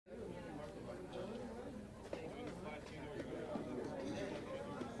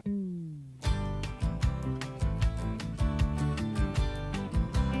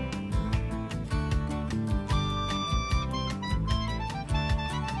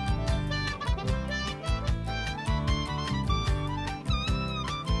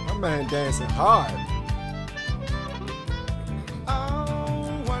man dancing hard.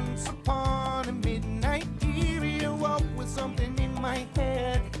 Oh, once upon a midnight eerie, I woke with something in my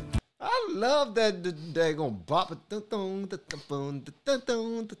head. I love that they gonna bop it,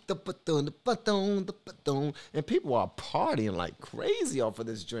 and people are partying like crazy off of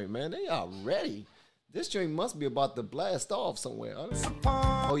this joint, man. They are ready. This joint must be about to blast off somewhere.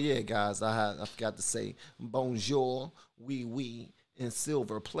 Oh yeah, guys, I forgot to say bonjour, oui, and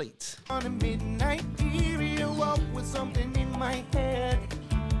silver plate. On a midnight eerie, I woke with something in my head.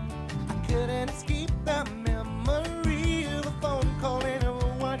 I couldn't escape the memory of a phone call and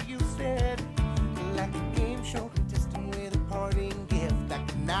of what you said. Like a game show contestant with a parting gift. I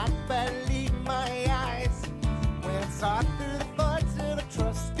could not believe my eyes when I saw through the parts of a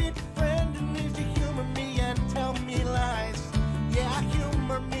trusted friend and used to humor me and tell me lies. Yeah,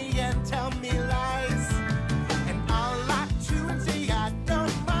 humor me and tell me lies. And I'll lie to and say I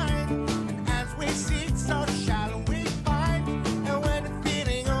don't mind. And as we seek, so shall we find. And when it's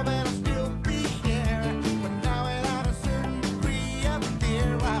feeling over, I'll still be here. But now without a certain degree of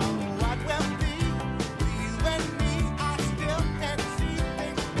fear, well, what will be with you and me? I still can't see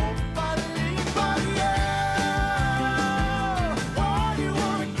things won't believe. But yeah, why you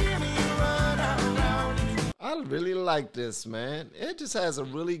wanna give me a run around? I really like this, man. It just has a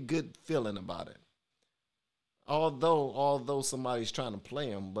really good feeling about it. Although somebody's trying to play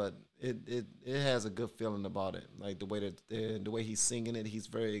him, but it has a good feeling about it. Like the way that the way he's singing it, he's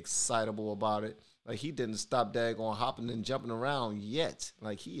very excitable about it. Like he didn't stop daggone hopping and jumping around yet.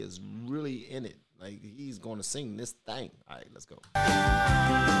 Like he is really in it. Like he's going to sing this thing. All right, let's go.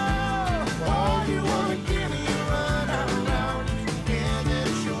 Why you wanna give me a run around? Yeah,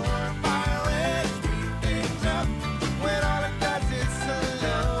 that's your fire and speed things up. When all it does is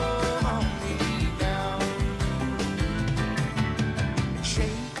slow me down.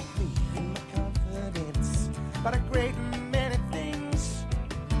 Shake me in my confidence about a great many things.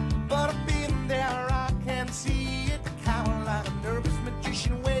 But I've been there, I can see it. Cower like a nervous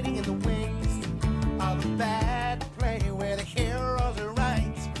magician waiting in the wings of a bad play where the heroes are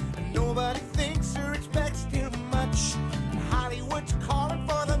right and nobody thinks or expects too much. And Hollywood's calling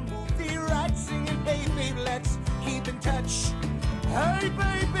for the movie rights, singing, hey baby, let's keep in touch. Hey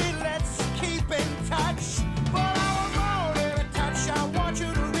baby, let's keep in touch. But I want more than a touch. I want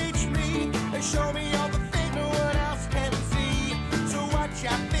you to reach me and show me all the things no one else can see. So watch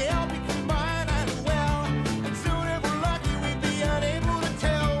out, they'll be combined as well. And soon if we're lucky, we'll be unable to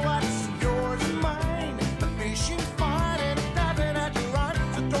tell what's yours and mine. The fishing's fine and it doesn't have to run.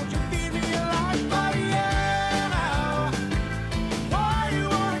 So don't you feed me alive, but yeah. Why you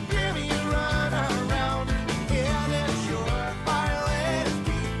wanna give me a run around? Yeah, that's your fire and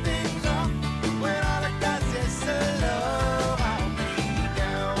speed things up. When all it does is slow me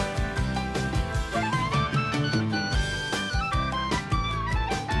down.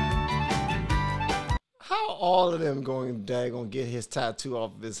 How all of them going get his tattoo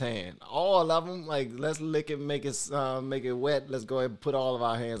off of his hand? All of them, like let's lick it, make it wet. Let's go ahead and put all of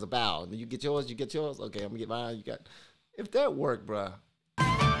our hands about. You get yours, you get yours. Okay, I'm gonna get mine. You got. If that worked, bruh,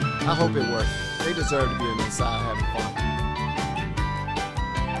 I hope it worked. They deserve to be on the inside having fun.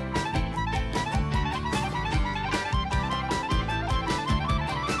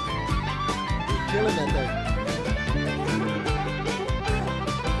 He's killing that thing.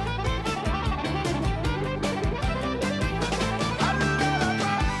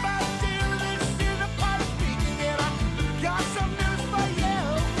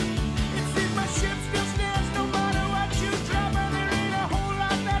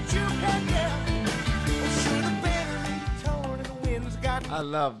 I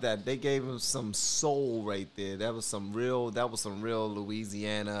love that. They gave him some soul right there. That was some real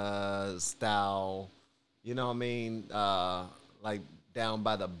Louisiana style, you know what I mean? Like down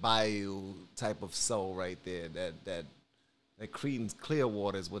by the bayou type of soul right there. That Creedence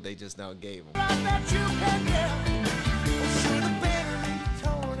Clearwater is what they just now gave him.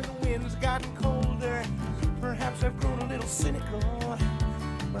 Perhaps I've grown a little cynical,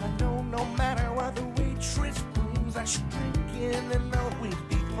 but I know no matter what the waitress brings, I should drink it and always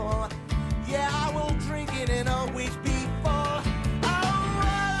be full. Yeah, I will drink it and always be full.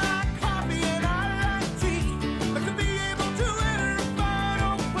 I like coffee and I like tea, but to be able to enter a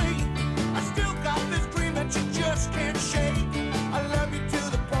final plea, I still got this dream that you just can't shake. I love you to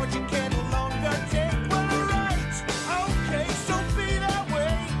the point you can no longer take. Well, alright, okay, so be that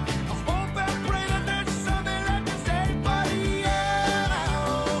way. I hope and pray that there's something left to say, but yeah,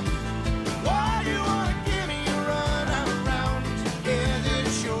 why you wanna give me a run around? Yeah, this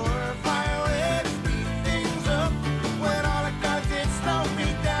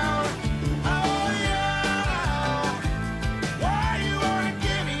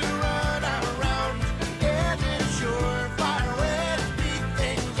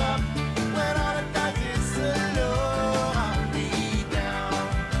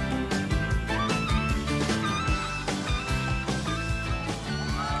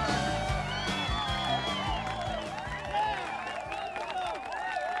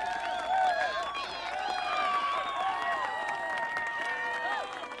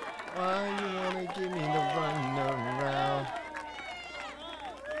Why you wanna give me the run around?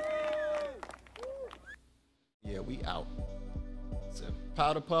 Yeah, we out. So,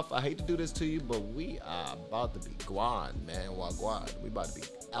 Powder Puff, I hate to do this to you, but we are about to be guan, man. Wagwan. We about to be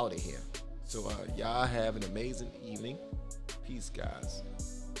out of here. So y'all have an amazing evening. Peace, guys.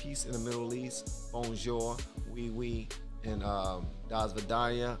 Peace in the Middle East. Bonjour. Oui. And Das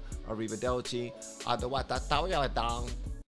Vidania. Arrivederci. Adawata Taoyadang.